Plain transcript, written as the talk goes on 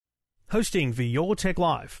Hosting for Your Tech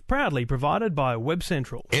Life, proudly provided by Web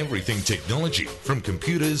Central. Everything technology, from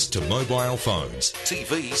computers to mobile phones,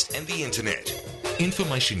 TVs and the internet.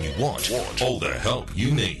 Information you want, all the help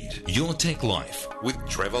you need. Your Tech Life with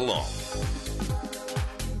Trevor Long.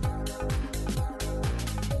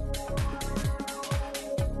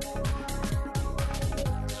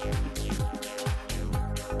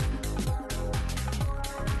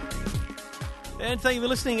 And thank you for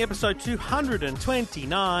listening, episode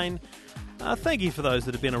 229. Thank you for those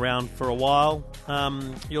that have been around for a while.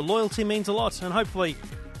 Your loyalty means a lot, and hopefully,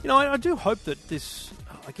 I do hope that this,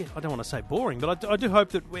 I don't want to say boring, but I do hope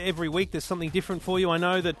that every week there's something different for you. I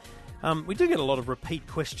know that we do get a lot of repeat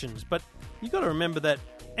questions, but you've got to remember that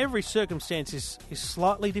every circumstance is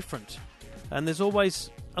slightly different, and there's always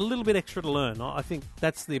a little bit extra to learn. I think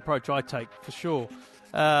that's the approach I take, for sure.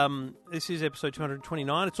 This is episode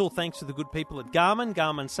 229. It's all thanks to the good people at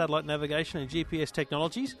Garmin Satellite Navigation and GPS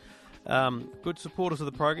Technologies. Good supporters of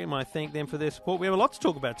the program. I thank them for their support. We have a lot to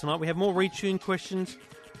talk about tonight. We have more retune questions.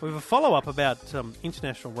 We have a follow-up about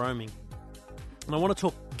international roaming. And I want to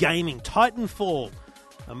talk gaming. Titanfall.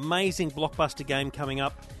 Amazing blockbuster game coming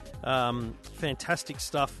up. Fantastic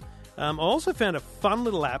stuff. I also found a fun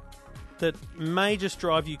little app that may just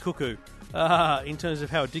drive you cuckoo in terms of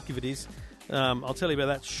how addictive it is. I'll tell you about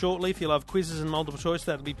that shortly. If you love quizzes and multiple choice,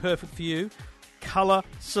 that'll be perfect for you. Colour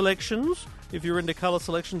selections. If you're into colour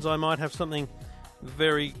selections, I might have something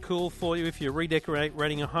very cool for you if you're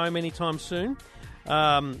redecorating a home anytime soon.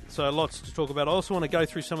 So lots to talk about. I also want to go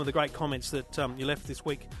through some of the great comments that you left this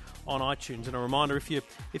week on iTunes. And a reminder,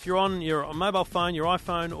 if you're on your mobile phone, your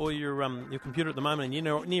iPhone, or your computer at the moment, and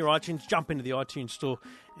you're near iTunes, jump into the iTunes store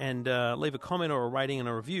and leave a comment or a rating and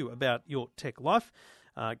a review about Your Tech Life.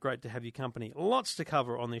 Great to have your company. Lots to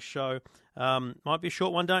cover on this show. Might be a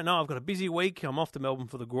short one, don't know. I've got a busy week. I'm off to Melbourne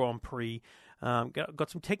for the Grand Prix. Got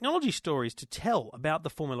some technology stories to tell about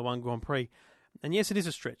the Formula One Grand Prix. And yes, it is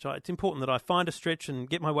a stretch. It's important that I find a stretch and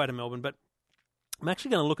get my way to Melbourne, but I'm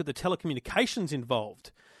actually going to look at the telecommunications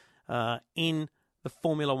involved in the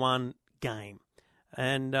Formula One game.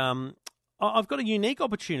 And I've got a unique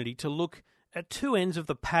opportunity to look at two ends of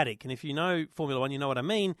the paddock. And if you know Formula One, you know what I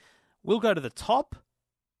mean. We'll go to the top,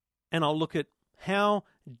 and I'll look at how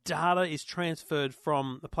data is transferred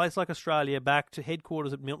from a place like Australia back to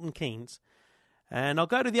headquarters at Milton Keynes. And I'll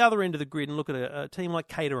go to the other end of the grid and look at a team like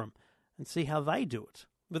Caterham and see how they do it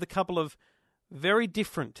with a couple of very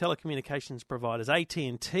different telecommunications providers,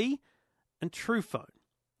 AT&T and Truephone.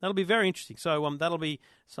 That'll be very interesting. So that'll be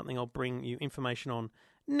something I'll bring you information on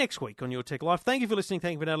next week on Your Tech Life. Thank you for listening.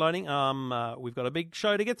 Thank you for downloading. We've got a big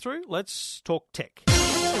show to get through. Let's talk tech.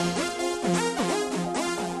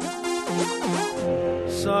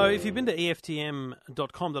 So if you've been to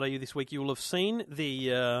EFTM.com.au this week, you will have seen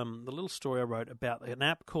the little story I wrote about an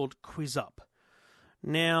app called QuizUp.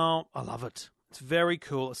 Now, I love it. It's very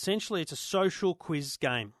cool. Essentially, it's a social quiz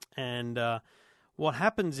game. And what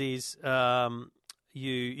happens is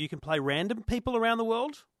you can play random people around the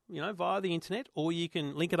world, via the internet, or you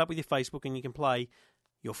can link it up with your Facebook and you can play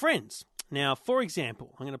your friends. Now, for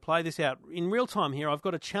example, I'm going to play this out in real time here. I've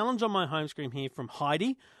got a challenge on my home screen here from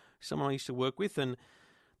Heidi, someone I used to work with, and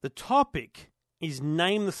the topic is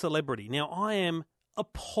Name the Celebrity. Now, I am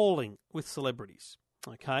appalling with celebrities,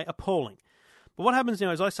 okay? Appalling. But what happens now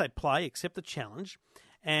is I say play, accept the challenge,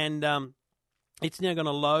 and it's now going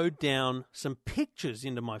to load down some pictures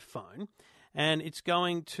into my phone, and it's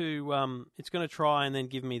going to try and then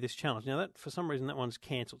give me this challenge. Now, that for some reason that one's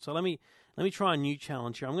cancelled. So let me try a new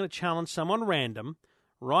challenge here. I'm going to challenge someone random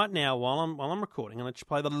right now while I'm recording. I'm going to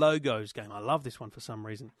play the logos game. I love this one for some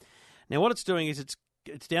reason. Now, what it's doing is it's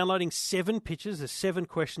downloading 7 pictures. There's 7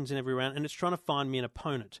 questions in every round, and it's trying to find me an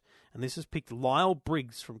opponent. And this has picked Lyle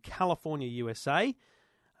Briggs from California, USA.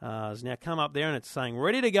 Has now come up there, and it's saying,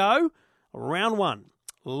 ready to go, round 1.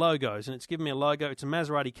 Logos, and it's given me a logo. It's a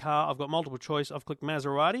Maserati car. I've got multiple choice. I've clicked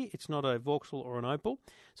Maserati. It's not a Vauxhall or an Opel.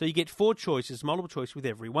 So you get 4 choices, multiple choice with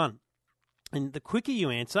every one. And the quicker you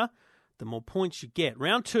answer, the more points you get.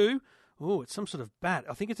 Round 2, it's some sort of bat.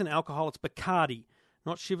 I think it's an alcohol. It's Bacardi,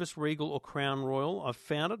 not Chivas Regal or Crown Royal. I've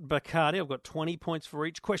found it. Bacardi. I've got 20 points for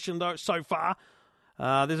each question, though, so far.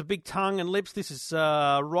 There's a big tongue and lips. This is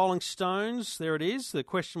Rolling Stones. There it is. The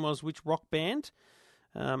question was, which rock band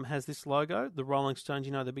has this logo? The Rolling Stones,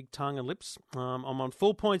 the big tongue and lips. I'm on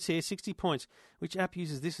full points here, 60 points. Which app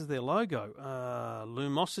uses this as their logo?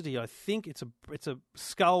 Lumosity, I think. It's a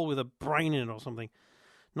skull with a brain in it or something.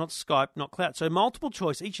 Not Skype, not Cloud. So multiple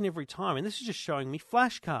choice each and every time. And this is just showing me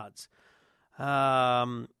flashcards.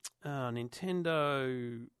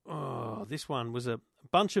 Nintendo. This one was a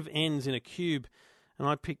bunch of N's in a cube. and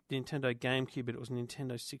I picked Nintendo GameCube, but it was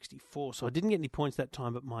Nintendo 64, so I didn't get any points that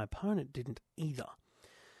time, but my opponent didn't either.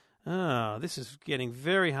 This is getting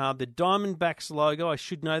very hard. The Diamondbacks logo, I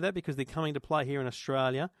should know that because they're coming to play here in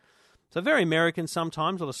Australia. So very American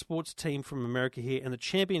sometimes, a sports team from America here, and the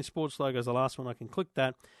Champion Sports logo is the last one. I can click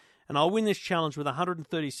that, and I'll win this challenge with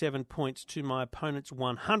 137 points to my opponent's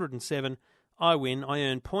 107. I win. I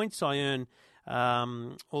earn points. I earn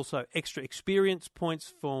also extra experience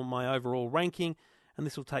points for my overall ranking, and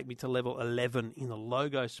this will take me to level 11 in the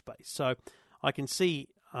logo space. So I can see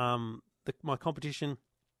my competition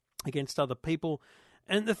against other people.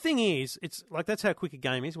 And the thing is, it's like that's how quick a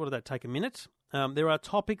game is. What did that take, a minute? There are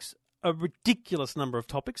topics, a ridiculous number of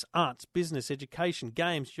topics: arts, business, education,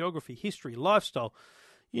 games, geography, history, lifestyle,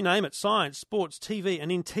 you name it, science, sports, TV,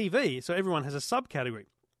 and in TV, so everyone has a subcategory.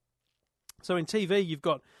 So in TV, you've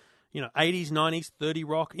got 80s, 90s, 30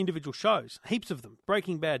 Rock, individual shows, heaps of them.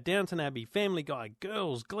 Breaking Bad, Downton Abbey, Family Guy,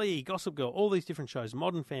 Girls, Glee, Gossip Girl, all these different shows,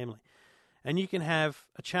 Modern Family. And you can have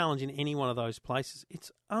a challenge in any one of those places.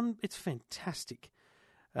 It's fantastic.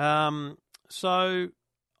 So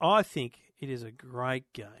I think it is a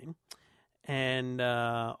great game, and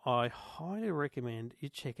I highly recommend you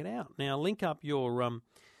check it out. Now, link up your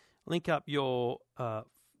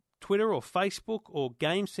Twitter or Facebook or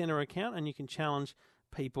Game Center account, and you can challenge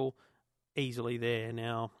people easily there.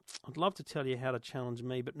 Now, I'd love to tell you how to challenge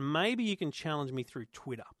me, but maybe you can challenge me through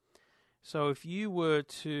Twitter. So if you were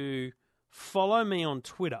to follow me on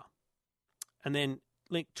Twitter and then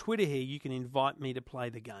link Twitter here, you can invite me to play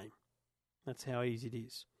the game. That's how easy it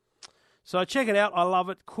is. So check it out. I love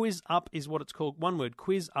it. Quiz Up is what it's called. One word,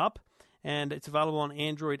 Quiz Up. And it's available on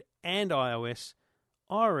Android and iOS.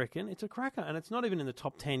 I reckon it's a cracker. And it's not even in the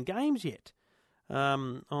top 10 games yet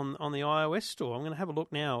on the iOS store. I'm going to have a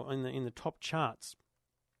look now in the top charts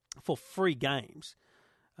for free games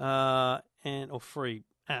or free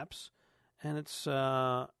apps. And it's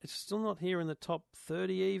still not here in the top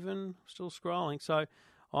 30 even. Still scrolling. So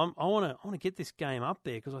I want to get this game up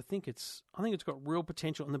there because I think it's got real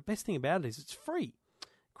potential. And the best thing about it is it's free.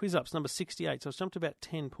 Quiz Up's number 68, so it's jumped about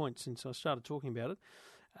 10 points since I started talking about it.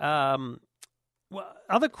 Well,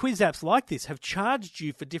 other quiz apps like this have charged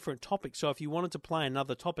you for different topics. So if you wanted to play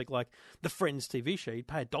another topic like the Friends TV show, you'd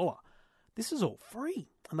pay $1. This is all free,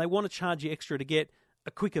 and they want to charge you extra to get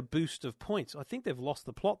a quicker boost of points. I think they've lost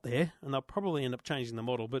the plot there, and they'll probably end up changing the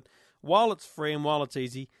model. But while it's free and while it's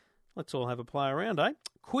easy, let's all have a play around, eh?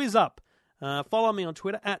 Quiz Up. Follow me on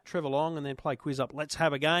Twitter @TrevorLong and then play Quiz Up. Let's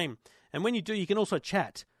have a game. And when you do, you can also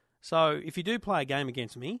chat. So if you do play a game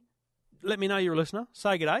against me, let me know you're a listener.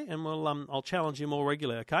 Say g'day, and I'll challenge you more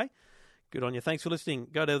regularly, okay? Good on you. Thanks for listening.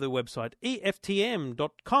 Go to the website,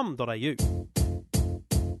 eftm.com.au.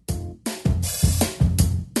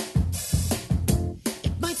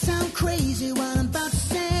 It might sound crazy what I'm about to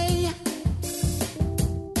say,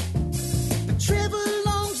 but Trevor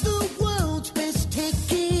Long's the world's best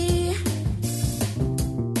techie.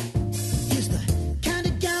 He's the kind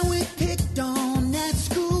of guy we picked on at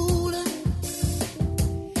school, and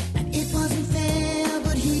it wasn't fair,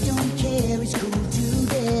 but he don't care. He's cool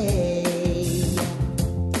today.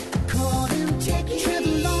 Call him techie.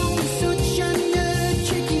 Trevor Long is such a nerd.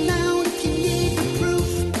 Check him out if you need the proof.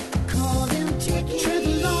 Call him techie.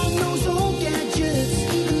 Trevor Long knows all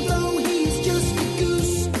gadgets, even though he's just a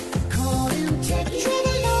goose. Call him techie.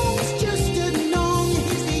 Trevor Long is just a norm.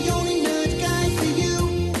 He's the only nerd guy for you.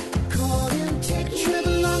 Call him techie.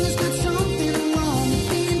 Trevor Long has got something wrong with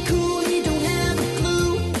being cool. He don't have a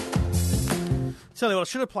clue. Tell you what, I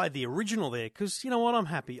should have played the original there because, you know what, I'm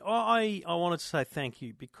happy. I wanted to say thank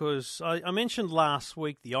you because I mentioned last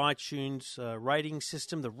week the iTunes rating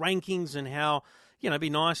system, the rankings, and how, it'd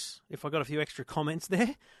be nice if I got a few extra comments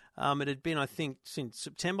there. It had been, I think, since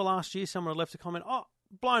September last year, someone had left a comment.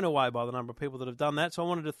 Blown away by the number of people that have done that. So I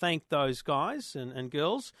wanted to thank those guys and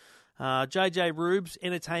girls. JJ Rubes,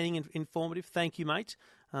 entertaining and informative. Thank you, mate.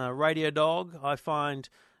 Radio Dog, I find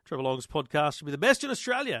Trevor Long's podcast to be the best in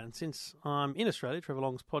Australia. And since I'm in Australia, Trevor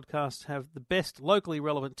Long's podcasts have the best locally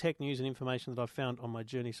relevant tech news and information that I've found on my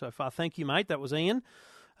journey so far. Thank you, mate. That was Ian.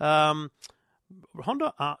 Honda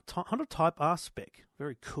Type R Spec.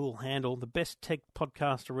 Very cool handle. The best tech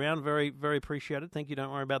podcast around. Very, very appreciated. Thank you.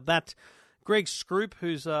 Don't worry about that. Greg Scroop,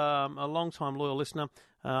 who's a long-time loyal listener.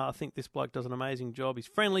 I think this bloke does an amazing job. He's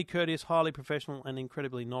friendly, courteous, highly professional, and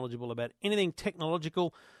incredibly knowledgeable about anything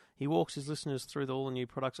technological. He walks his listeners through all the new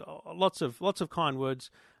products. Lots of kind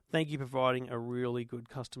words. Thank you for providing a really good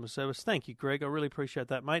customer service. Thank you, Greg. I really appreciate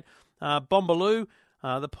that, mate. Bombaloo,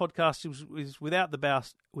 the podcast is without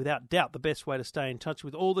doubt the best way to stay in touch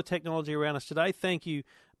with all the technology around us today. Thank you,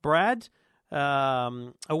 Brad.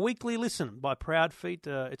 A weekly listen by Proud Feet.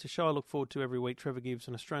 It's a show I look forward to every week. Trevor gives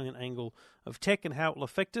an Australian angle of tech and how it will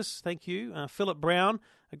affect us. Thank you. Philip Brown,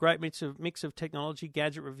 a great mix of technology,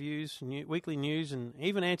 gadget reviews, weekly news, and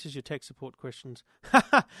even answers your tech support questions.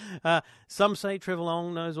 Some say Trevor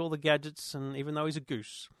Long knows all the gadgets, and even though he's a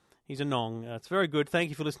goose, he's a nong. It's very good. Thank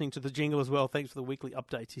you for listening to the jingle as well. Thanks for the weekly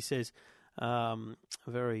updates, he says.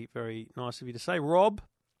 Very, very nice of you to say. Rob,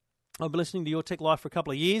 I've been listening to Your Tech Life for a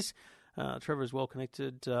couple of years. Trevor is well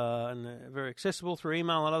connected and very accessible through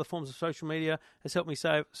email and other forms of social media. Has helped me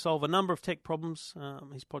solve a number of tech problems.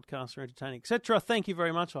 His podcasts are entertaining, etc. Thank you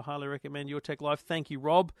very much. I highly recommend Your Tech Life. Thank you,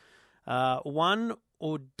 Rob. One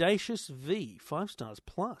Audacious V, 5 stars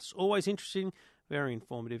plus. Always interesting, very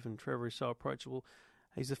informative, and Trevor is so approachable.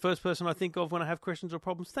 He's the first person I think of when I have questions or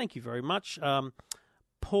problems. Thank you very much.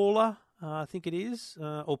 Paula, I think it is,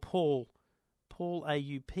 or Paul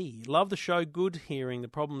AUP. Love the show. Good hearing the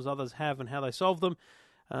problems others have and how they solve them.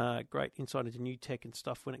 Great insight into new tech and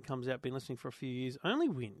stuff when it comes out. Been listening for a few years. Only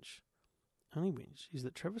whinge is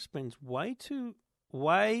that Trevor spends way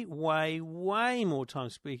more time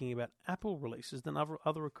speaking about Apple releases than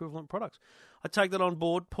other equivalent products. I take that on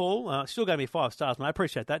board, Paul. Still gave me 5 stars, mate. I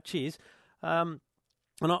appreciate that. Cheers. And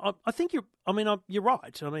I think you're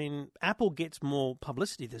right. I mean, Apple gets more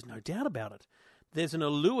publicity. There's no doubt about it. There's an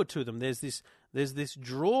allure to them. There's this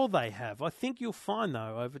draw they have. I think you'll find,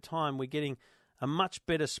 though, over time we're getting a much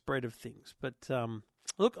better spread of things. But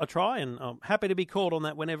look, I try, and I'm happy to be called on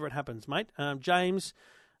that whenever it happens, mate. James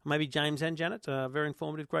and Janet, very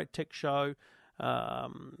informative, great tech show.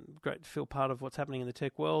 Great to feel part of what's happening in the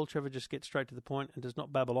tech world. Trevor just gets straight to the point and does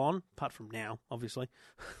not babble on, apart from now, obviously.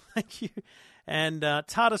 Thank you. And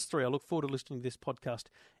TARDIS 3, I look forward to listening to this podcast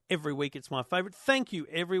every week. It's my favourite. Thank you,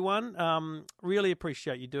 everyone. Really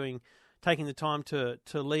appreciate you taking the time to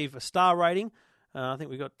leave a star rating. I think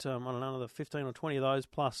we got, another 15 or 20 of those,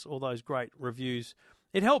 plus all those great reviews.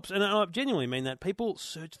 It helps, and I genuinely mean that. People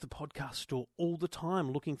search the podcast store all the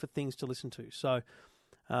time looking for things to listen to. So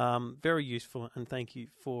very useful, and thank you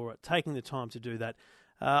for taking the time to do that.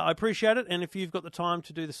 I appreciate it, and if you've got the time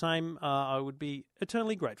to do the same, I would be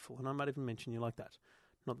eternally grateful, and I might even mention you like that.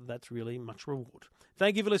 Not that that's really much reward.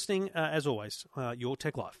 Thank you for listening, as always, Your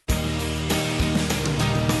Tech Life.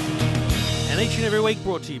 And each and every week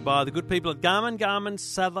brought to you by the good people at Garmin,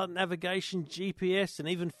 satellite navigation, GPS, and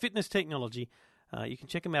even fitness technology. You can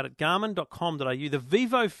check them out at garmin.com.au. The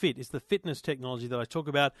Vivo Fit is the fitness technology that I talk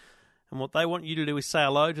about, and what they want you to do is say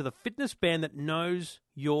hello to the fitness band that knows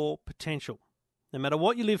your potential. No matter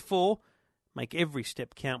what you live for, make every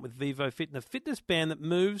step count with Vivo Fit, and the fitness band that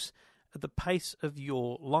moves at the pace of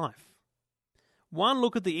your life. One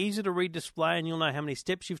look at the easy-to-read display and you'll know how many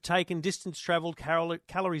steps you've taken, distance travelled,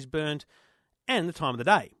 calories burned, and the time of the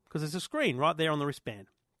day, because there's a screen right there on the wristband.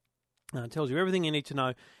 It tells you everything you need to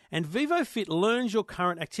know. And Vivo Fit learns your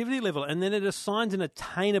current activity level, and then it assigns an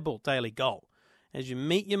attainable daily goal. As you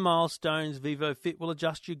meet your milestones, Vivo Fit will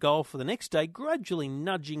adjust your goal for the next day, gradually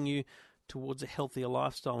nudging you towards a healthier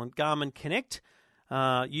lifestyle. And Garmin Connect,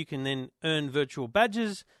 you can then earn virtual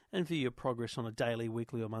badges and view your progress on a daily,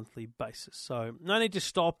 weekly or monthly basis. So no need to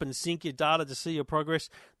stop and sync your data to see your progress.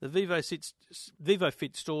 The Vivo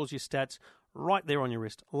Fit stores your stats right there on your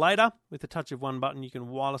wrist. Later, with the touch of one button, you can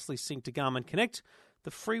wirelessly sync to Garmin Connect,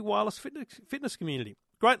 the free wireless fitness community.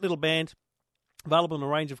 Great little band, available in a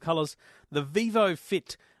range of colours. The Vivo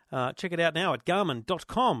Fit. Check it out now at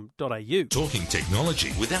garmin.com.au. Talking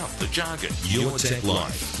technology without the jargon. Your Tech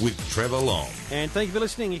Life with Trevor Long. And thank you for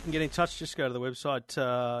listening. You can get in touch. Just go to the website,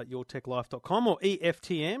 yourtechlife.com or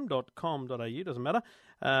eftm.com.au. Doesn't matter.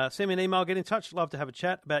 Send me an email. Get in touch. Love to have a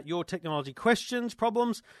chat about your technology questions,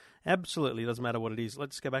 problems. Absolutely. Doesn't matter what it is.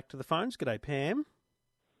 Let's go back to the phones. G'day, Pam.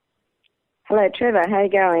 Hello, Trevor. How are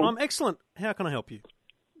you going? I'm excellent. How can I help you?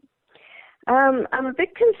 I'm a bit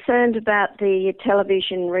concerned about the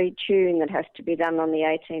television retune that has to be done on the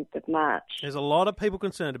 18th of March. There's a lot of people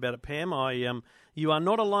concerned about it, Pam. You are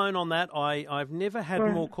not alone on that. I've never had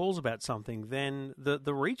more calls about something than the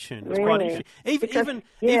retune. It's quite interesting.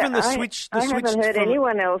 Even the switch. I haven't heard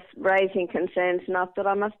anyone else raising concerns, and I thought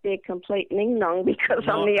I must be a complete ning-nong because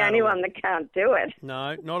I'm the only one that can't do it.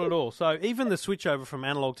 No, not at all. So even the switch over from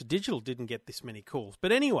analog to digital didn't get this many calls.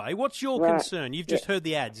 But anyway, what's your concern? You've just heard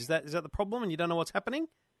the ads. Is that the problem, and you don't know what's happening?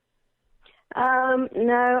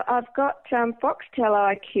 No, I've got Foxtel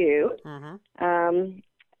IQ.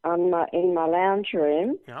 In my lounge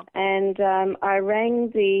room, and I rang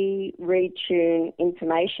the retune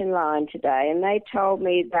information line today, and they told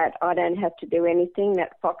me that I don't have to do anything,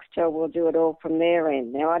 that Foxtel will do it all from their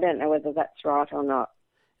end. Now, I don't know whether that's right or not.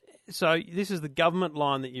 So this is the government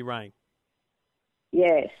line that you rang?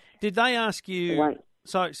 Yes. Did they ask The you? one,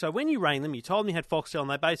 So when you rang them, you told them you had Foxtel, and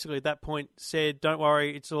they basically at that point said, "Don't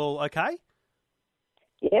worry, it's all okay."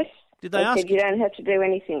 yes. Did they ask said you don't have to do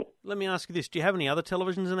anything. Let me ask you this: do you have any other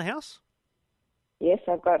televisions in the house? Yes,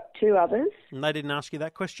 I've got 2 others. And they didn't ask you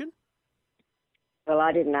that question? Well,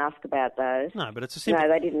 I didn't ask about those. No, but it's a simple. No,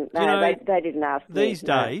 they didn't. Do you No, know, they didn't ask me. These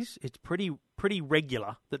days, it's pretty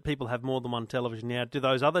regular that people have more than one television now. Do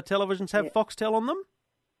those other televisions have Foxtel on them?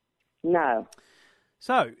 No.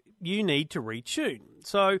 So you need to retune.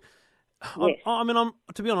 So, Yes. I'm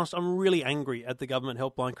to be honest, I'm really angry at the government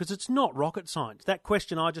helpline because it's not rocket science. That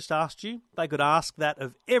question I just asked you, they could ask that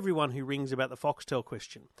of everyone who rings about the Foxtel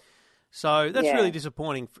question. So that's really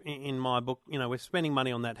disappointing in my book. You know, we're spending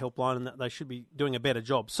money on that helpline, and that they should be doing a better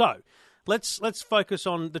job. So let's focus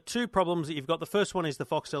on the 2 problems that you've got. The first one is the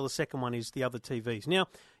Foxtel. The second one is the other TVs. Now,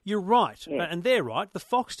 you're right, and they're right. The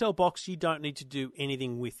Foxtel box you don't need to do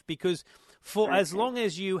anything with because as long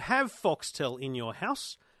as you have Foxtel in your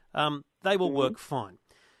house, they will work fine.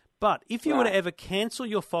 But if you were to ever cancel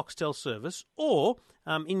your Foxtel service, or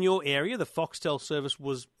in your area the Foxtel service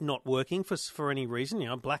was not working for any reason, you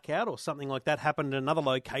know, blackout or something like that happened at another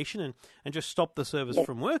location and just stopped the service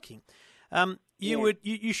from working,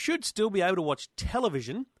 you should still be able to watch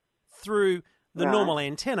television through the normal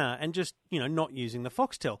antenna and just, you know, not using the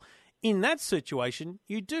Foxtel. In that situation,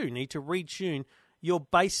 you do need to retune your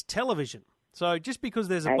base television. So just because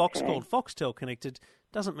there's a box called Foxtel connected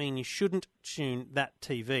doesn't mean you shouldn't tune that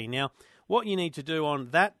TV. Now, what you need to do on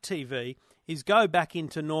that TV is go back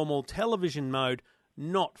into normal television mode,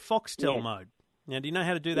 not Foxtel mode. Now, do you know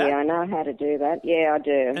how to do that? Yeah, I know how to do that. Yeah, I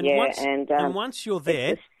do. And once you're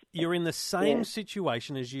there, you're in the same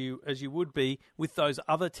situation as you would be with those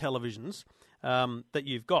other televisions that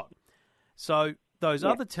you've got. So those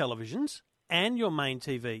other televisions and your main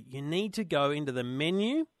TV, you need to go into the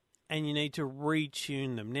menu and you need to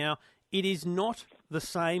retune them. Now, it is not the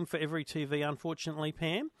same for every TV, unfortunately,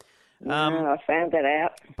 Pam. No, I found that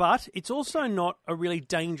out. But it's also not a really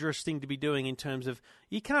dangerous thing to be doing in terms of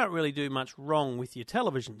you can't really do much wrong with your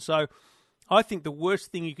television. So I think the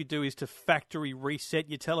worst thing you could do is to factory reset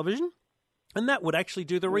your television, and that would actually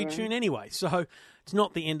do the retune anyway. So it's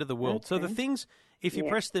not the end of the world. Okay. So the things, if you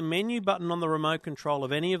press the menu button on the remote control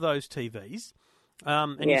of any of those TVs,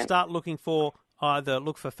 and you start looking for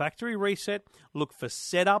look for factory reset, look for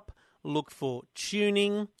setup, look for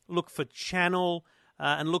tuning, look for channel,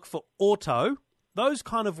 and look for auto, those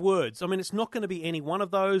kind of words. I mean, it's not going to be any one of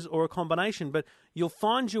those or a combination, but you'll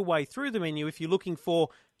find your way through the menu if you're looking for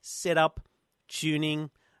setup, tuning,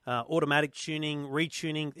 automatic tuning,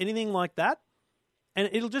 retuning, anything like that. And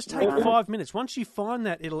it'll just take 5 minutes. Once you find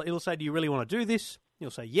that, it'll say, do you really want to do this? You'll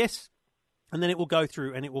say yes, and then it will go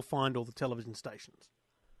through and it will find all the television stations.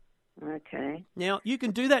 Okay. Now, you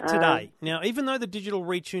can do that today. Now, even though the digital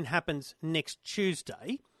retune happens next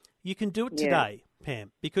Tuesday, you can do it today,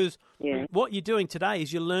 Pam, because what you're doing today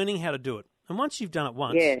is you're learning how to do it. And once you've done it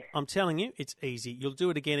once, I'm telling you, it's easy. You'll do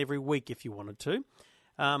it again every week if you wanted to.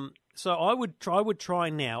 So I would try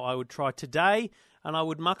now. I would try today, and I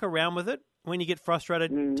would muck around with it. When you get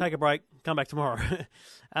frustrated, take a break, come back tomorrow.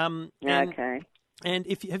 Okay. And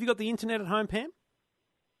have you got the internet at home, Pam?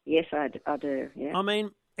 Yes, I do. Yeah. I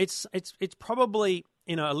mean, it's probably,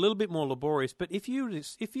 you know, a little bit more laborious, but if you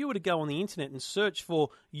were to go on the internet and search for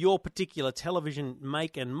your particular television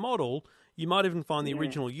make and model, you might even find the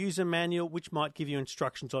original user manual, which might give you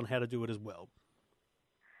instructions on how to do it as well.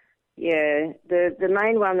 Yeah, the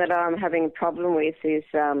main one that I'm having a problem with is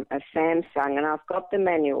a Samsung, and I've got the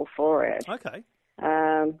manual for it. Okay.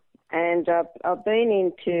 And I've been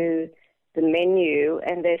into the menu,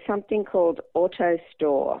 and there's something called Auto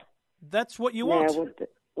Store. That's what you want. Now,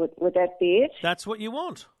 would that be it? That's what you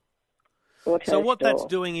want. Auto so what Store. That's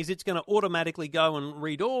doing is it's going to automatically go and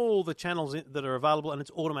read all the channels that are available, and it's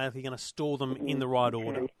automatically going to store them in the right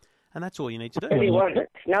order. And that's all you need to do.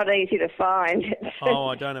 It's not easy to find. Oh,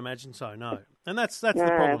 I don't imagine so. No, and that's the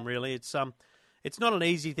problem. Really, it's not an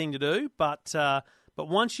easy thing to do, but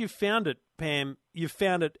once you've found it, Pam, you've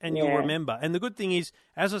found it, and you'll remember. And the good thing is,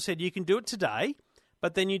 as I said, you can do it today,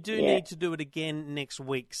 but then you do need to do it again next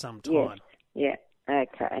week sometime. Yes. Yeah.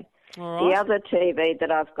 Okay. All right. The other TV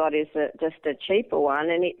that I've got is just a cheaper one,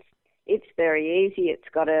 and it's very easy. It's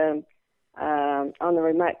got on the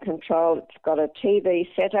remote control, it's got a TV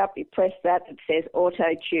setup. You press that, it says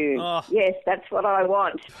auto tune. Oh. Yes, that's what I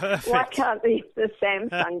want. Perfect. Why can't the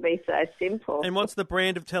Samsung be so simple? And what's the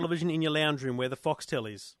brand of television in your lounge room where the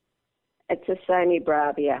Foxtel is? It's a Sony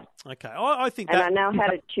Bravia. Okay, I think and that... And I know how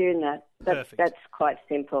to tune that. Perfect. That's quite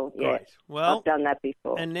simple. Great. Yes. Well, I've done that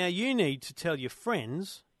before. And now you need to tell your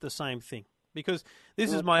friends the same thing. because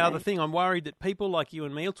this is my other thing. I'm worried that people like you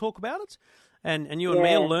and me will talk about it, and you and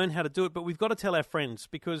me will learn how to do it, but we've got to tell our friends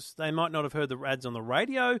because they might not have heard the ads on the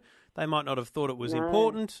radio, they might not have thought it was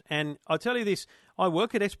important, and I'll tell you this, I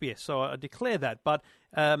work at SBS, so I declare that, but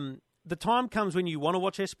the time comes when you want to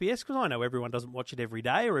watch SBS, because I know everyone doesn't watch it every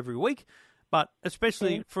day or every week, but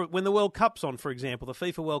especially for when the World Cup's on, for example, the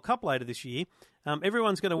FIFA World Cup later this year,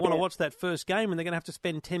 everyone's going to want to watch that first game, and they're going to have to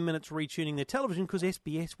spend 10 minutes retuning their television because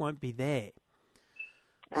SBS won't be there.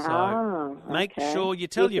 So make sure you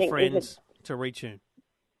tell your friends to retune.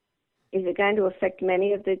 Is it going to affect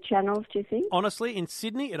many of the channels, do you think? Honestly, in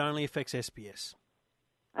Sydney, it only affects SBS.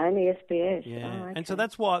 Only SBS. Yeah, oh, okay. And so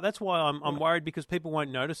that's why I'm worried because people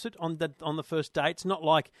won't notice it on the first day. It's not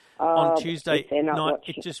like on Tuesday night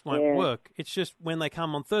it just won't work. It's just when they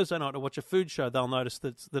come on Thursday night to watch a food show, they'll notice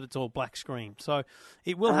that it's all black screen. So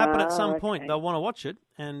it will happen at some point. They'll want to watch it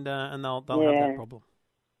and they'll have that problem.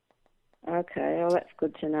 Okay, well that's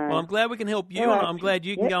good to know. Well, I'm glad we can help you, and I'm glad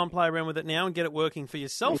you can go and play around with it now and get it working for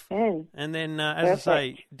yourself. And then, as I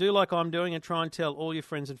say, do like I'm doing and try and tell all your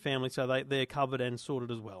friends and family so they're covered and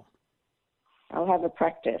sorted as well. I'll have a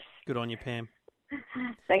practice. Good on you, Pam.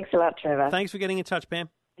 Thanks a lot, Trevor. Thanks for getting in touch, Pam.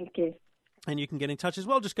 Thank you. And you can get in touch as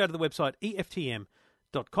well. Just go to the website eftm.com.au.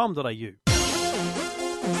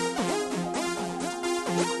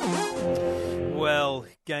 Well,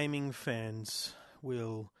 gaming fans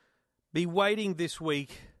will be waiting this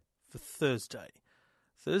week for Thursday.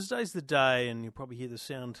 Thursday's the day, and you'll probably hear the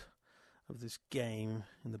sound of this game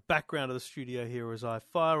in the background of the studio here as I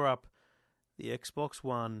fire up the Xbox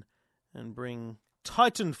One and bring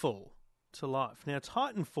Titanfall to life. Now,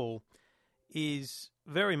 Titanfall is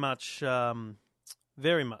very much a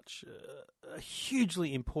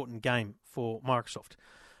hugely important game for Microsoft.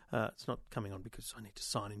 It's not coming on because I need to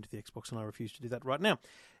sign into the Xbox, and I refuse to do that right now.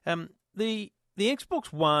 The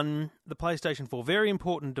Xbox One, the PlayStation 4, very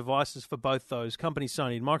important devices for both those companies,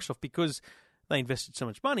 Sony and Microsoft, because they invested so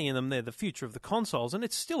much money in them. They're the future of the consoles, and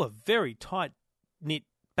it's still a very tight-knit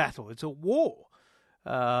battle. It's a war,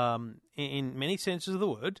 in many senses of the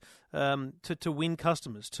word, to win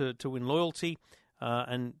customers, to win loyalty,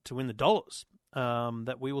 and to win the dollars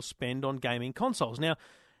that we will spend on gaming consoles. Now,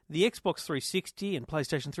 the Xbox 360 and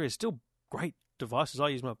PlayStation 3 are still great devices. I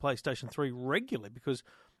use my PlayStation 3 regularly because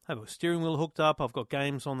I have a steering wheel hooked up. I've got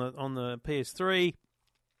games on the PS3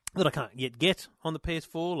 that I can't yet get on the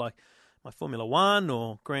PS4, like my Formula One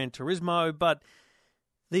or Gran Turismo. But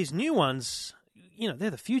these new ones, they're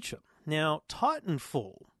the future. Now,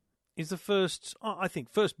 Titanfall is the first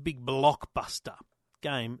big blockbuster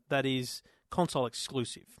game that is console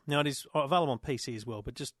exclusive. Now, it is available on PC as well,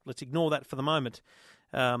 but just let's ignore that for the moment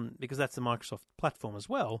because that's the Microsoft platform as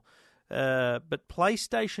well. But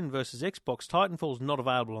PlayStation versus Xbox, Titanfall is not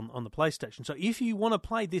available on the PlayStation. So if you want to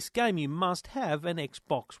play this game, you must have an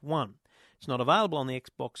Xbox One. It's not available on the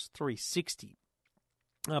Xbox 360.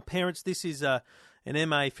 Parents, this is an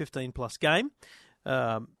MA 15+ game,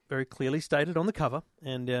 very clearly stated on the cover.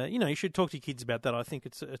 And, you should talk to your kids about that. I think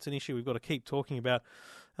it's an issue we've got to keep talking about.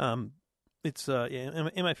 It's MA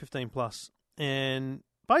 15+. And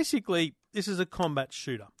basically, this is a combat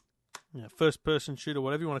shooter. First-person shooter,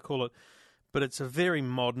 whatever you want to call it, but it's a very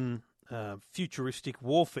modern, futuristic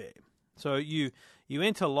warfare. So you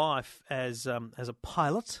enter life as a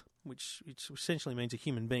pilot, which essentially means a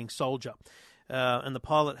human being soldier, and the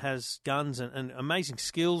pilot has guns and amazing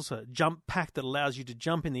skills, a jump pack that allows you to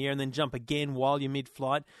jump in the air and then jump again while you're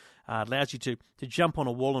mid-flight. It allows you to jump on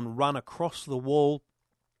a wall and run across the wall.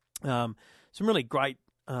 Some really great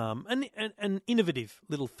and innovative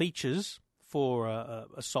little features for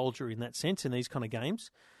a soldier in that sense in these kind of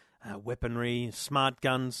games. Weaponry, smart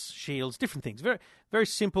guns, shields, different things. Very, very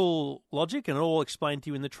simple logic, and all explained to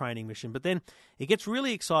you in the training mission. But then it gets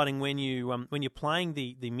really exciting when you're playing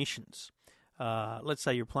the missions. Let's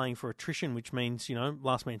say you're playing for attrition, which means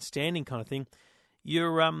last man standing kind of thing.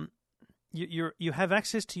 You have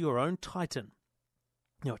access to your own Titan.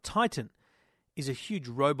 Now, a Titan is a huge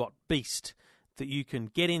robot beast that you can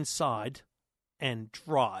get inside and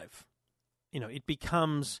drive. It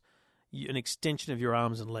becomes an extension of your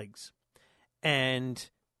arms and legs. And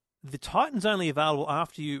the Titan's only available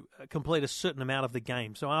after you complete a certain amount of the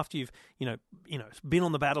game. So after you've, been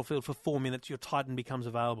on the battlefield for 4 minutes, your Titan becomes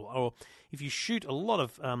available. Or if you shoot a lot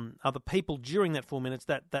of other people during that 4 minutes,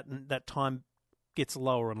 that time gets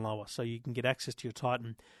lower and lower. So you can get access to your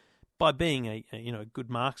Titan by being a good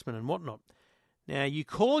marksman and whatnot. Now, you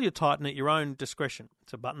call your Titan at your own discretion.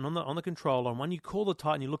 It's a button on the controller. And when you call the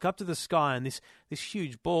Titan, you look up to the sky, and this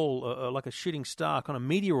huge ball, like a shooting star, kind of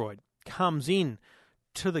meteoroid, comes in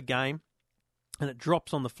to the game, and it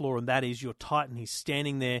drops on the floor, and that is your Titan. He's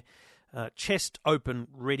standing there chest open,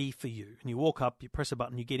 ready for you. And you walk up, you press a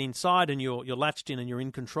button, you get inside, and you're latched in, and you're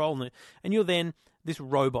in control, and you're then this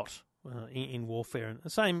robot in warfare. And the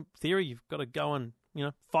same theory, you've got to go and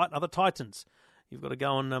fight other Titans. You've got to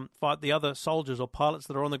go and fight the other soldiers or pilots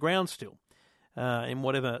that are on the ground still, in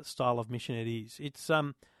whatever style of mission it is.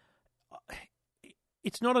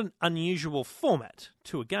 It's not an unusual format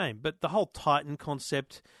to a game, but the whole Titan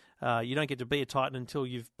concept. You don't get to be a Titan until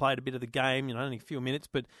you've played a bit of the game, only a few minutes,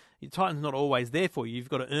 but your Titan's not always there for you. You've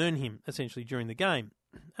got to earn him, essentially, during the game.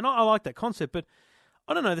 And I like that concept, but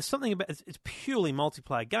I don't know, there's something about it's purely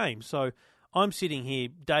multiplayer game. So I'm sitting here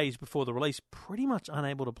days before the release pretty much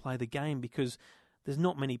unable to play the game because there's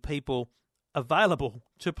not many people available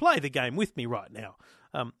to play the game with me right now.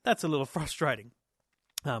 That's a little frustrating.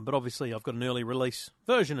 But obviously I've got an early release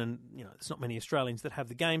version and, there's not many Australians that have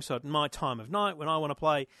the game. So at my time of night, when I want to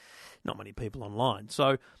play, not many people online.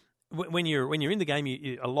 So when you're in the game,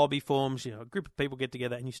 a lobby forms, a group of people get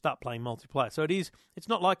together and you start playing multiplayer. So it's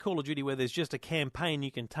not like Call of Duty where there's just a campaign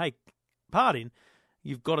you can take part in.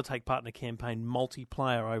 You've got to take part in a campaign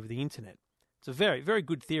multiplayer over the internet. It's a very, very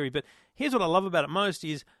good theory. But here's what I love about it most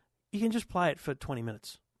is you can just play it for 20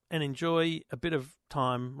 minutes and enjoy a bit of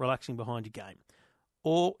time relaxing behind your game.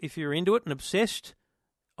 Or if you're into it and obsessed,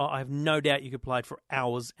 I have no doubt you could play it for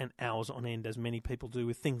hours and hours on end, as many people do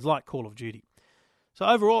with things like Call of Duty. So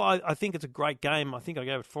overall, I think it's a great game. I think I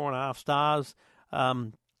gave it 4.5 stars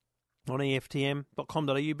on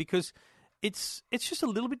EFTM.com.au because it's just a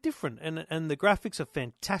little bit different, and the graphics are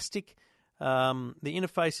fantastic. The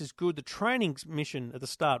interface is good. The training mission at the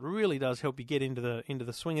start really does help you get into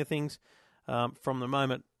the swing of things from the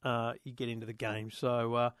moment you get into the game.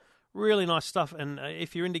 So. Really nice stuff, and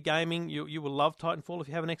if you're into gaming, you will love Titanfall if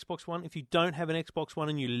you have an Xbox One. If you don't have an Xbox One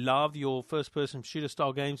and you love your first-person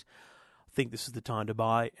shooter-style games, I think this is the time to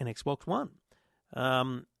buy an Xbox One.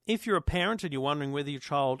 If you're a parent and you're wondering whether your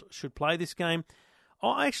child should play this game,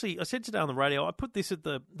 I said today on the radio, I put this at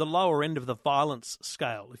the lower end of the violence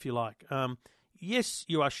scale, if you like. Yes,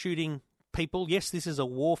 you are shooting people. Yes, this is a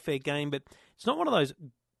warfare game, but it's not one of those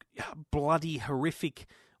bloody, horrific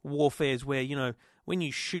warfares where, when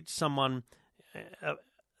you shoot someone,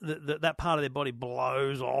 that part of their body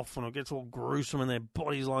blows off and it gets all gruesome and their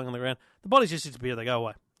body's lying on the ground. The body's just disappeared. They go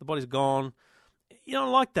away. The body's gone. You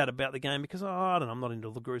don't like that about the game because, I don't know, I'm not into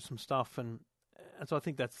all the gruesome stuff. And so I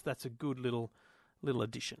think that's a good little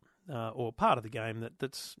addition or part of the game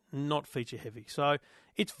that's not feature heavy. So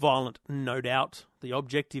it's violent, no doubt. The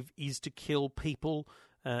objective is to kill people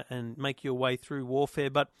and make your way through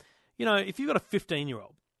warfare. But, if you've got a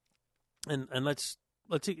 15-year-old, and let's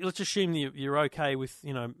assume you're okay with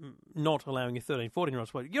not allowing a 13, 14-year-old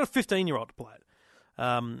to play. You've got a 15-year-old to play it,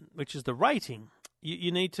 which is the rating.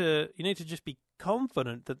 You need to just be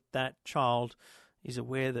confident that child is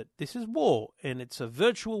aware that this is war and it's a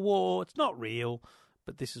virtual war. It's not real,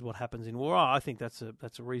 but this is what happens in war. I think that's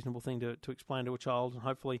a reasonable thing to explain to a child, and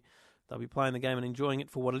hopefully they'll be playing the game and enjoying it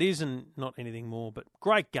for what it is and not anything more. But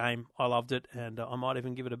great game. I loved it, and I might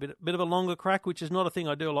even give it a bit of a longer crack, which is not a thing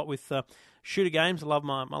I do a lot with shooter games. I love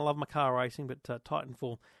my car racing, but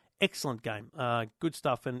Titanfall, excellent game. Good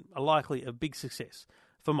stuff, and likely a big success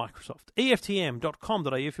for Microsoft.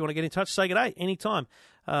 EFTM.com.au if you want to get in touch. Say g'day anytime.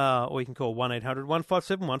 Or you can call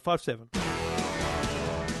 1-800-157-157.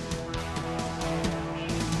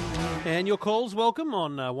 And your call's welcome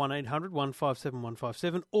on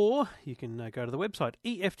 1-800-157-157, or you can go to the website,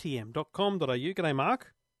 EFTM.com.au. G'day,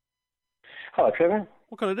 Mark. Hello, Trevor.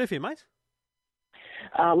 What can I do for you, mate?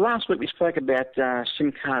 Last week we spoke about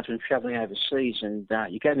SIM cards when travelling overseas, and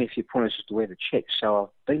you gave me a few pointers as to where to check. So I've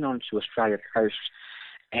been on to Australia Post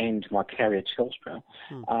and my carrier Telstra.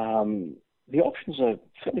 The options are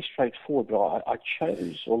fairly straightforward, but I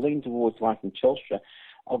chose or leaned towards one from Telstra.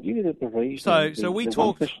 I'll give you the reason. So we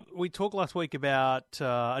talked last week about,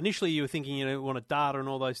 initially you were thinking, you wanted data and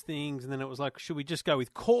all those things, and then it was like, should we just go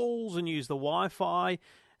with calls and use the Wi-Fi?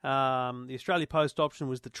 The Australia Post option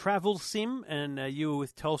was the travel SIM, and you were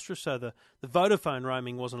with Telstra, so the Vodafone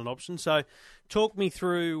roaming wasn't an option. So talk me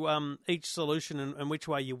through each solution and which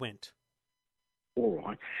way you went. All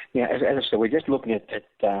right. Now, as I said, we're just looking at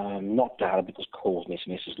not data, because calls and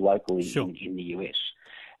SMSs locally in the US.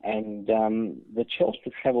 And the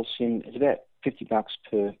Telstra Travel SIM is about $50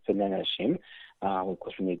 per nano SIM. Of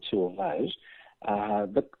course, we need two of those.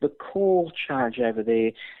 The call charge over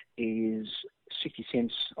there is 60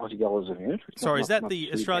 cents Aussie dollars a minute. Sorry, is that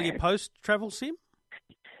the Australia Post Travel SIM?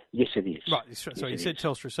 Yes, it is. Right. So you said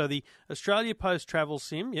Telstra. So the Australia Post Travel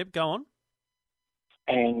SIM. Yep. Go on.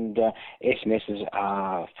 And SMSs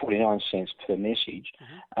are 49 cents per message,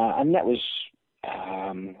 and that was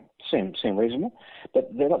seem reasonable. But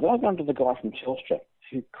then I've gone to the guy from Telstra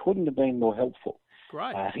who couldn't have been more helpful.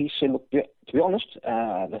 Great. He said, look, to be honest,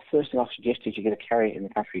 the first thing I suggest is you get a carrier in the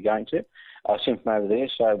country you're going to. I sent from over there,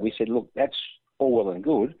 so we said, look, that's all well and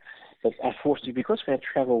good, but unfortunately, because of our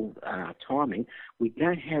travel timing, we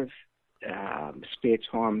don't have spare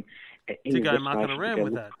time at any to go mucking around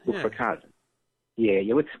with that. Look for a card. Yeah.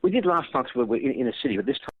 We did last time because we're in a city, but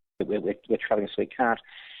this time we're travelling, so we can't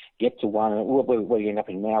get to one. We end up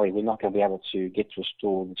in Maui. We're not going to be able to get to a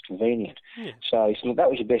store that's convenient. Yeah. So he said, look, that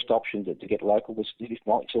was your best option to get local. If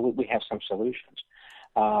not, so we have some solutions.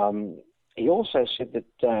 He also said that,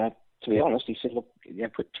 to be honest, he said, look,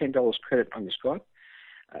 put $10 credit on your Skype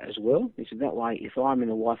as well. He said, that way, if I'm in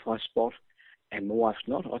a Wi-Fi spot and my wife's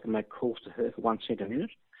not, I can make calls to her for 1 cent a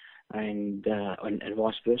minute and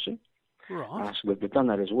vice versa. Right. So we've done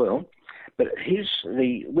that as well. But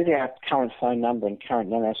with our current phone number and current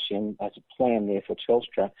nano-SIM, there's a plan there for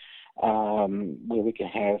Telstra where we can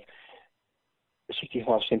have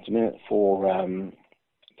 65 cents a minute for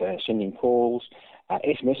sending calls.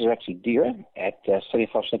 SMS are actually dearer at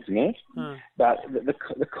 75 cents a minute. But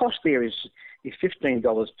the cost there is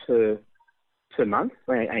 $15 per month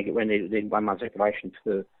when they 1 month's activation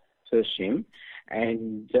per SIM.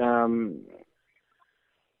 And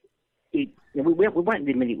we won't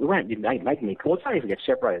make any calls. It's only if we get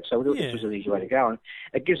separated. So this was an easy way to go. And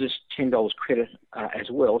it gives us $10 credit as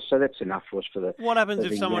well. So that's enough for us for the... What happens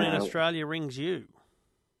if someone in Australia rings you?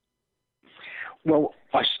 Well,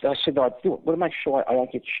 I said I want to make sure I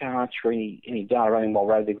don't get charged for any data roaming while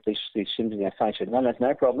rolling these SIMs in our phone. So no, that's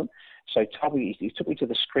no problem. So he took me to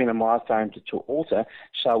the screen on my phone to alter,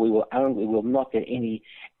 so we will not get any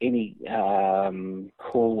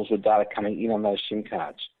calls or data coming in on those SIM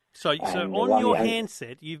cards. So on your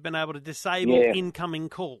handset, you've been able to disable incoming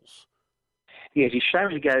calls. Yes, he showed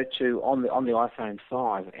me to go to on the iPhone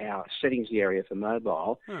 5 our settings area for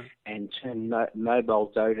mobile and turn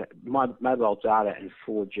mobile data and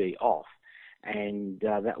 4G off, and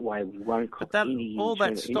that way we won't. But all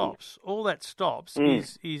that stops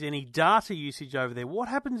is any data usage over there. What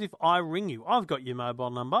happens if I ring you? I've got your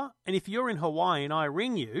mobile number, and if you're in Hawaii and I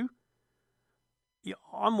ring you,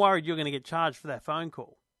 I'm worried you're going to get charged for that phone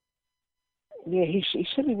call. Yeah, he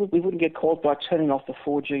said we wouldn't get called by turning off the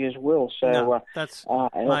 4G as well. So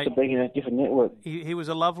and also being in a different network. He was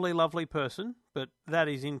a lovely, lovely person, but that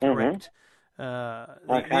is incorrect. The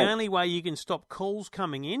only way you can stop calls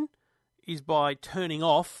coming in is by turning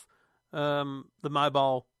off the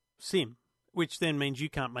mobile SIM, which then means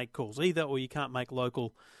you can't make calls either, or you can't make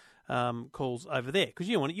local calls over there because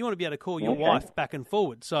you want to be able to call your wife back and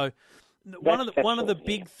forward. So. One of the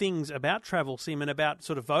big things about Travel SIM and about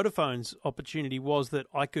sort of Vodafone's opportunity was that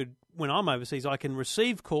when I'm overseas, I can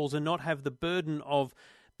receive calls and not have the burden of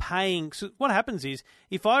paying. So what happens is,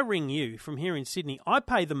 if I ring you from here in Sydney, I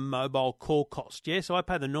pay the mobile call cost, so I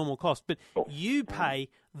pay the normal cost, but you pay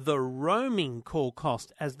the roaming call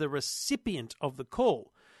cost as the recipient of the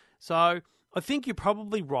call. So I think you're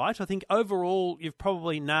probably right. I think overall you've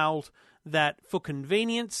probably nailed that for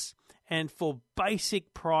convenience and for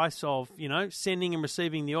basic price of, sending and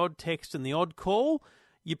receiving the odd text and the odd call,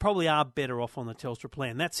 you probably are better off on the Telstra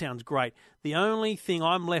plan. That sounds great. The only thing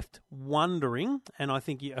I'm left wondering, and I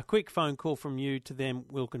think a quick phone call from you to them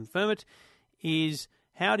will confirm it, is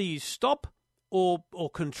how do you stop or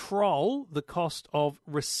control the cost of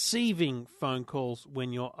receiving phone calls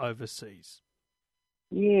when you're overseas?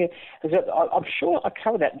 Yeah, I'm sure I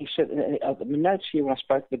covered that. You said the notes here when I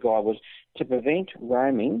spoke to the guy was to prevent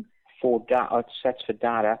roaming for data, that's for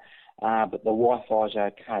data, but the Wi-Fi is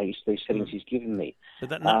okay. It's these settings he's given me.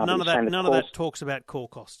 But none of that talks about call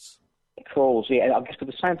costs. Calls, yeah. And I guess could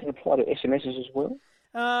the same thing apply to SMSs as well?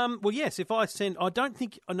 Well, yes. If I send, I don't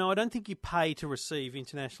think you pay to receive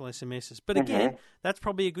international SMSs. But again, that's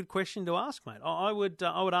probably a good question to ask, mate. I would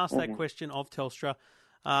ask that question of Telstra.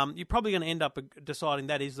 You're probably going to end up deciding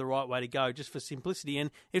that is the right way to go, just for simplicity. And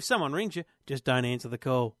if someone rings you, just don't answer the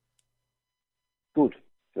call. Good.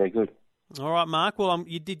 Very good. All right, Mark. Well,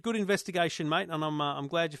 you did good investigation, mate, and I'm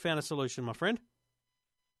glad you found a solution, my friend.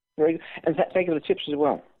 Very good. And thank you for the tips as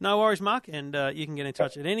well. No worries, Mark, and you can get in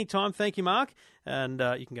touch at any time. Thank you, Mark, and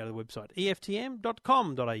you can go to the website,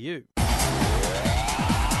 eftm.com.au.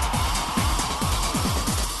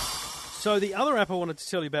 So the other app I wanted to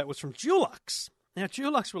tell you about was from Dulux. Now,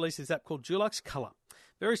 Dulux released this app called Dulux Colour.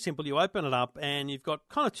 Very simple. You open it up, and you've got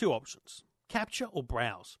kind of two options, capture or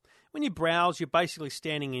browse. When you browse, you're basically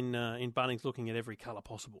standing in Bunnings looking at every colour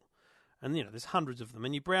possible. And, there's hundreds of them.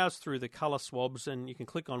 And you browse through the colour swabs and you can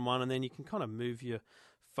click on one and then you can kind of move your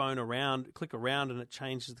phone around, click around, and it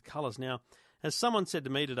changes the colours. Now, as someone said to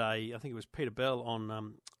me today, I think it was Peter Bell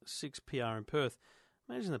on 6PR in Perth,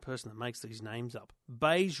 imagine the person that makes these names up.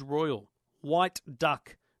 Beige Royal, White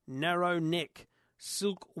Duck, Narrow Neck,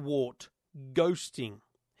 Silkwort, Ghosting.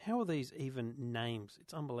 How are these even names?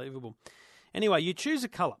 It's unbelievable. Anyway, you choose a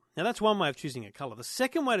colour. Now, that's one way of choosing a colour. The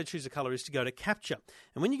second way to choose a colour is to go to Capture.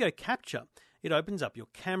 And when you go to Capture, it opens up your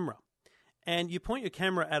camera. And you point your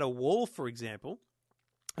camera at a wall, for example,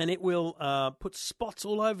 and it will put spots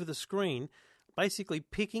all over the screen, basically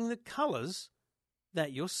picking the colours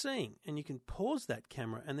that you're seeing. And you can pause that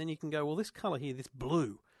camera, and then you can go, well, this colour here, this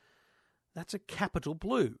blue, that's a capital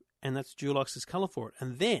blue, and that's Dulux's colour for it.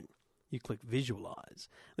 And then you click Visualize.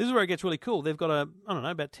 This is where it gets really cool. They've got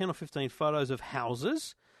about 10 or 15 photos of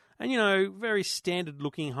houses and, very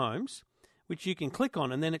standard-looking homes, which you can click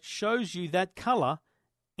on, and then it shows you that colour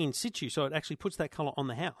in situ. So it actually puts that colour on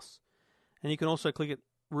the house. And you can also click at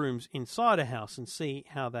rooms inside a house and see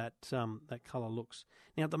how that colour looks.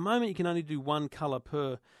 Now, at the moment, you can only do one colour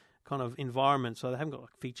per kind of environment, so they haven't got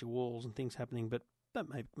feature walls and things happening, but that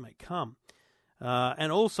may come.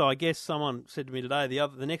 And also, I guess someone said to me today,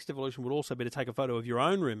 the next evolution would also be to take a photo of your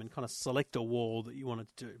own room and kind of select a wall that you wanted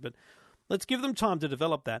to do. But let's give them time to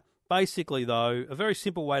develop that. Basically, though, a very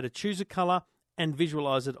simple way to choose a colour and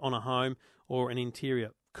visualise it on a home or an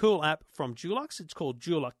interior. Cool app from Dulux. It's called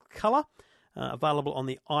Dulux Colour. Available on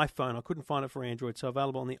the iPhone. I couldn't find it for Android, so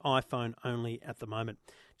available on the iPhone only at the moment.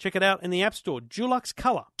 Check it out in the App Store. Dulux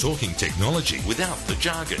Colour. Talking technology without the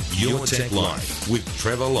jargon. Your Tech Life with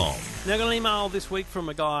Trevor Long. Now, I got an email this week from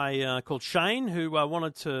a guy called Shane who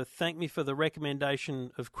wanted to thank me for the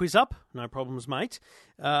recommendation of QuizUp. No problems, mate.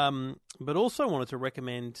 But also wanted to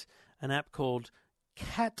recommend an app called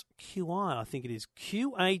CatQI. I think it is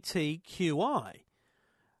QATQI.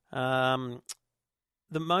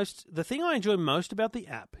 The thing I enjoy most about the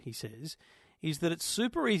app, he says, is that it's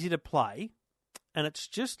super easy to play, and it's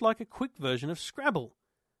just like a quick version of Scrabble.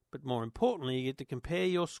 But more importantly, you get to compare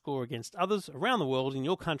your score against others around the world in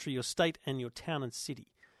your country, your state, and your town and city.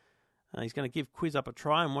 He's going to give QuizUp a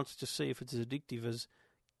try and wants to see if it's as addictive as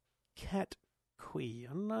CatQI.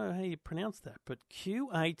 I don't know how you pronounce that, but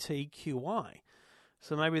QATQI.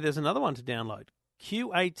 So maybe there's another one to download.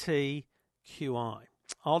 QATQI.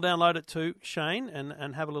 I'll download it too, Shane,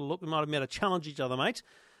 and have a little look. We might have met to challenge each other, mate.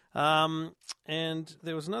 And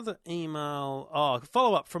there was another email,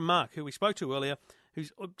 follow-up from Mark, who we spoke to earlier,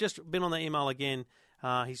 who's just been on the email again.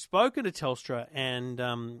 He's spoken to Telstra, and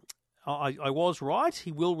I was right.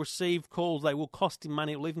 He will receive calls. They will cost him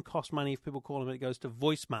money. It will even cost money if people call him and it goes to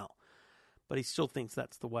voicemail. But he still thinks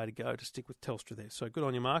that's the way to go, to stick with Telstra there. So good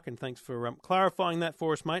on you, Mark, and thanks for clarifying that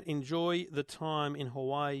for us, mate. Enjoy the time in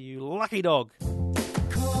Hawaii, you lucky dog.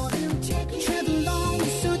 Call him Trevor Long,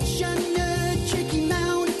 such a nerd. Check him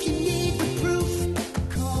out if you need the proof.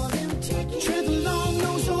 Call him Trevor Long,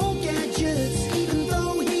 knows all gadgets, even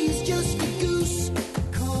though he's just a goose.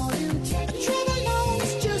 Call him Trevor Long,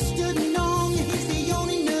 he's just a nong. He's the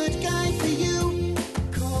only nerd guy for you.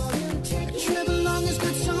 Call him Trevor Long, has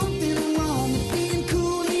got something wrong. Being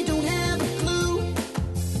cool, he don't have a clue.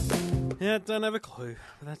 Yeah, don't have a clue,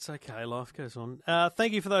 but that's okay. Life goes on.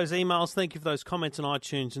 Thank you for those emails. Thank you for those comments on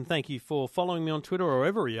iTunes, and thank you for following me on Twitter or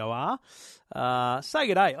wherever you are. Say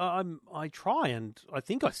good day. I try, and I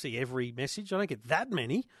think I see every message. I don't get that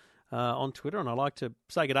many on Twitter, and I like to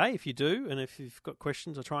say good day if you do, and if you've got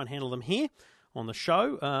questions, I try and handle them here on the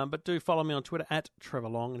show. But do follow me on Twitter at Trevor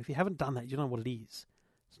Long, and if you haven't done that, you know what it is.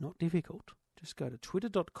 It's not difficult. Just go to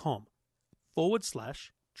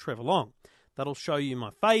twitter.com/Trevor Long. That'll show you my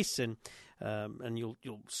face, and you'll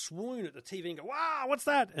swoon at the TV and go, wow, what's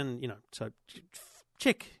that? And, so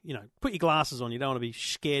check, put your glasses on. You don't want to be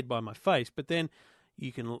scared by my face. But then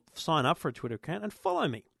you can sign up for a Twitter account and follow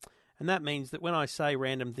me. And that means that when I say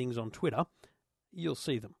random things on Twitter, you'll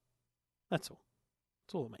see them. That's all.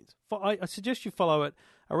 That's all it means. I suggest you follow it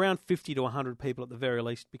around 50 to 100 people at the very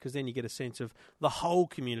least, because then you get a sense of the whole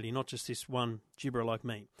community, not just this one gibber like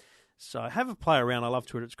me. So have a play around. I love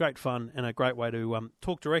Twitter. It's great fun and a great way to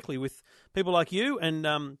talk directly with people like you.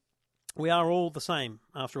 And we are all the same,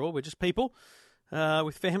 after all. We're just people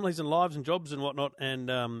with families and lives and jobs and whatnot, and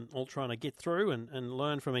all trying to get through and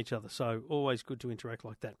learn from each other. So always good to interact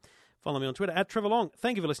like that. Follow me on Twitter at Trevor Long.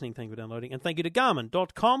 Thank you for listening. Thank you for downloading. And thank you to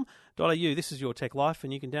Garmin.com.au. This is your Tech Life,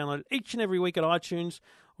 and you can download it each and every week at iTunes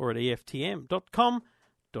or at EFTM.com.au.